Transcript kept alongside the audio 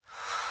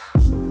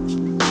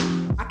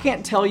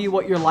can't tell you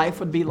what your life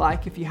would be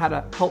like if you had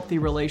a healthy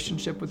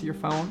relationship with your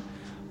phone,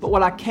 but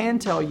what I can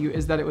tell you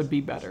is that it would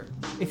be better.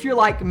 If you're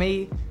like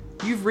me,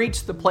 you've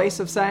reached the place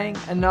of saying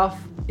enough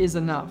is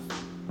enough.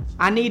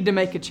 I need to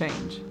make a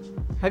change.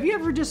 Have you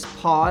ever just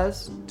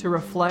paused to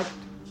reflect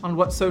on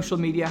what social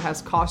media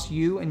has cost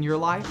you in your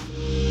life?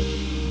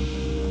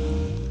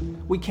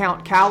 We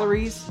count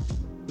calories,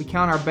 we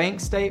count our bank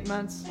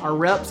statements, our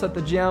reps at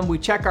the gym, we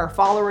check our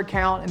follower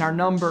count and our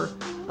number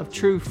of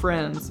true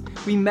friends.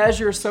 We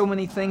measure so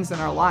many things in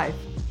our life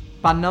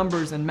by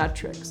numbers and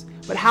metrics,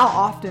 but how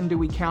often do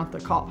we count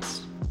the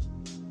cost?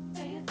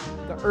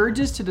 The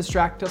urges to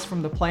distract us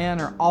from the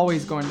plan are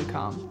always going to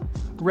come.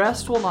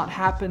 Rest will not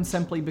happen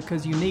simply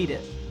because you need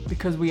it,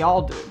 because we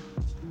all do.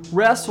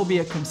 Rest will be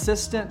a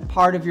consistent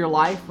part of your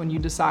life when you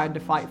decide to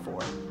fight for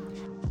it.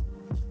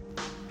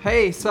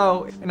 Hey,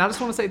 and I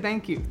just want to say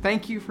thank you.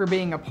 Thank you for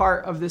being a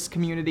part of this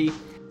community.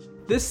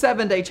 This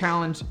 7-day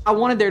challenge, I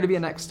wanted there to be a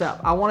next step.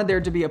 I wanted there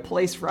to be a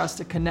place for us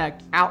to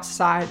connect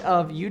outside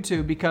of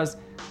YouTube, because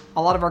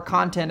a lot of our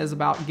content is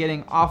about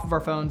getting off of our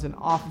phones and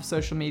off of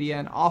social media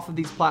and off of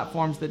these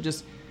platforms that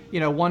just,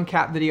 one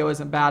cat video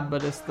isn't bad,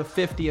 but it's the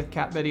 50th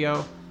cat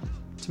video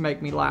to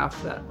make me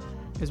laugh. That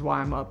is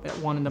why I'm up at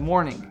 1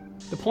 a.m.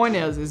 The point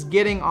is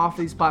getting off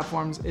these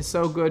platforms is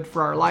so good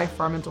for our life,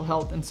 for our mental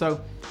health. And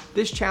so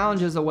this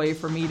challenge is a way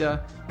for me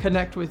to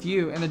connect with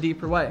you in a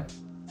deeper way.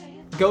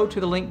 Go to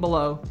the link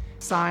below,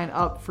 sign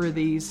up for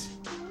these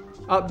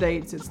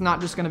updates. It's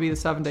not just going to be the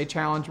 7-day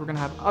challenge. We're going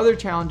to have other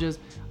challenges,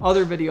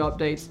 other video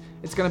updates.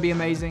 It's going to be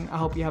amazing. I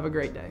hope you have a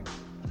great day.